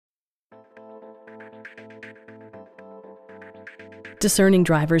Discerning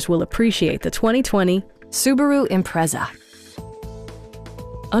drivers will appreciate the 2020 Subaru Impreza.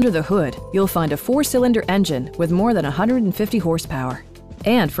 Under the hood, you'll find a 4-cylinder engine with more than 150 horsepower.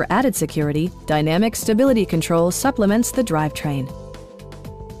 And for added security, dynamic stability control supplements the drivetrain.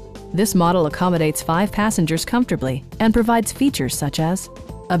 This model accommodates 5 passengers comfortably and provides features such as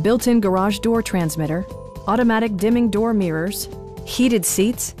a built-in garage door transmitter, automatic dimming door mirrors, heated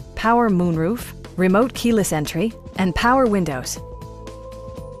seats, power moonroof, remote keyless entry, and power windows.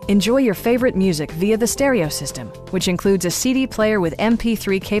 Enjoy your favorite music via the stereo system, which includes a CD player with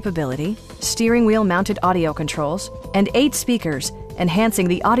MP3 capability, steering wheel mounted audio controls, and 8 speakers, enhancing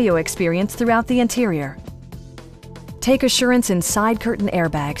the audio experience throughout the interior. Take assurance in side curtain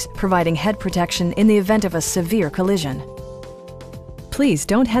airbags, providing head protection in the event of a severe collision. Please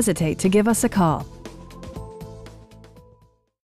don't hesitate to give us a call.